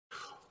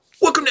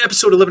Welcome to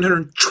episode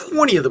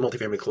 1120 of the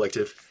Multifamily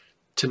Collective.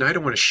 Tonight I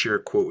want to share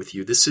a quote with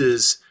you. This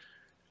is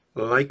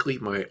likely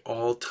my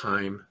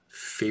all-time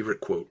favorite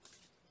quote,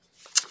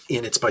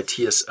 and it's by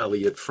T.S.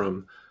 Eliot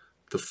from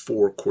the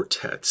Four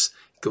Quartets.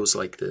 It goes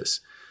like this: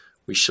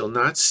 "We shall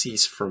not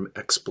cease from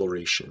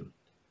exploration,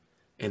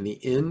 and the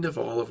end of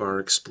all of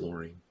our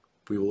exploring,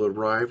 we will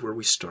arrive where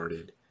we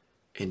started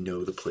and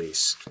know the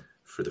place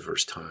for the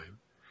first time."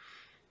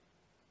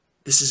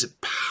 This is a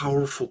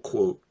powerful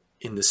quote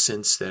in the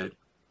sense that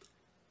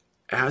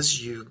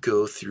as you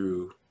go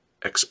through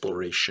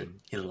exploration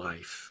in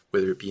life,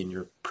 whether it be in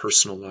your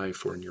personal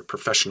life or in your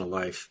professional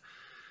life,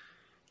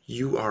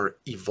 you are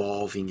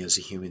evolving as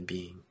a human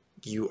being.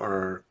 You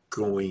are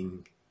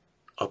going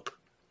up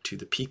to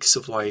the peaks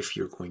of life.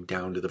 You're going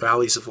down to the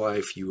valleys of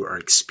life. You are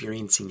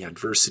experiencing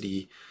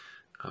adversity.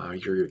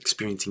 You're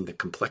experiencing the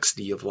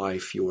complexity of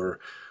life. You're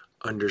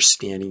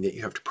understanding that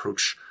you have to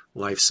approach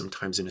life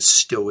sometimes in a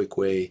stoic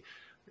way,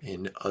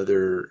 at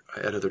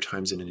other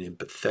times in an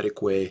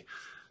empathetic way.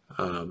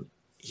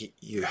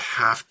 You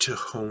have to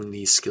hone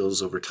these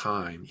skills over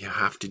time. You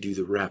have to do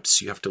the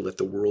reps. You have to let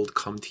the world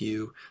come to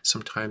you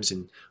sometimes,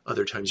 and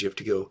other times you have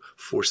to go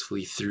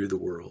forcefully through the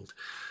world.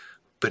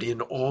 But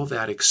in all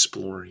that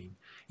exploring,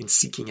 in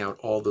seeking out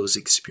all those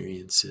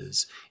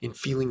experiences, in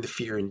feeling the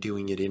fear and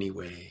doing it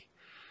anyway,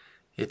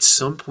 at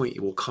some point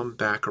you will come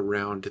back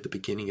around to the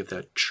beginning of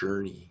that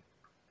journey.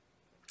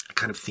 I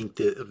kind of think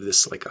of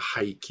this like a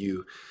hike.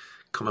 You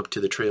come up to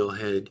the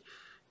trailhead,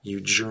 you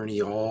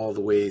journey all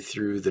the way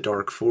through the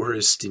dark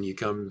forest, and you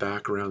come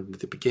back around to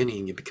the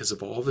beginning. And because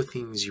of all the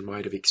things you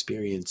might have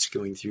experienced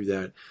going through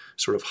that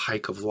sort of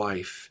hike of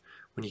life,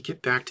 when you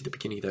get back to the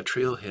beginning of that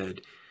trailhead,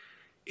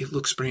 it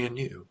looks brand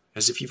new,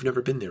 as if you've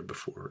never been there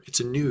before. It's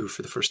anew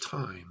for the first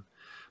time.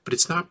 But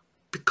it's not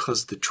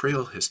because the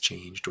trail has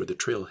changed, or the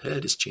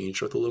trailhead has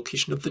changed, or the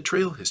location of the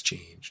trail has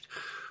changed.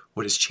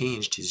 What has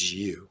changed is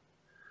you.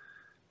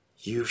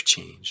 You've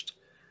changed.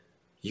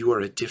 You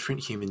are a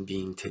different human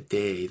being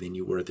today than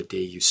you were the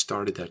day you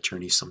started that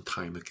journey some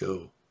time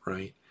ago,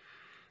 right?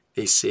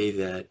 They say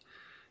that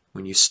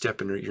when you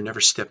step in, you're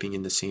never stepping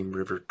in the same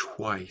river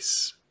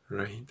twice,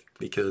 right?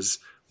 Because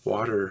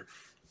water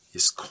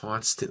is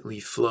constantly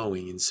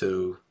flowing, and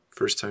so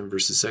first time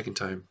versus second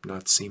time,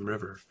 not the same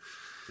river.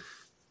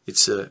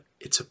 It's a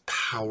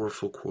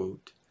powerful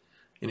quote,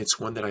 and it's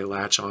one that I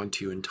latch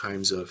onto in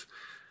times of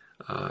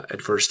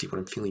adversity, when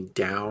I'm feeling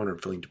down, or I'm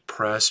feeling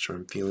depressed, or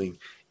I'm feeling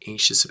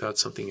anxious about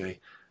something.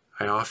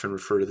 I often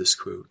refer to this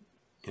quote,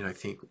 and I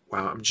think,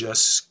 wow, I'm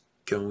just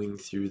going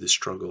through the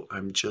struggle.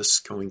 I'm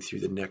just going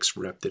through the next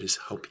rep that is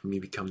helping me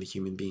become the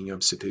human being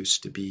I'm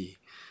supposed to be.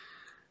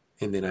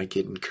 And then I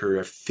get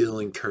encouraged. I feel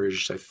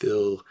encouraged. I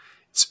feel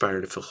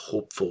inspired. I feel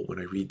hopeful when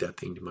I read that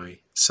thing to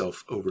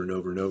myself over and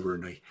over and over,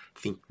 and I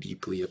think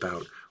deeply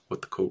about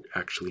what the quote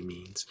actually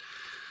means.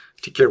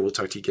 Take care. We'll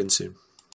talk to you again soon.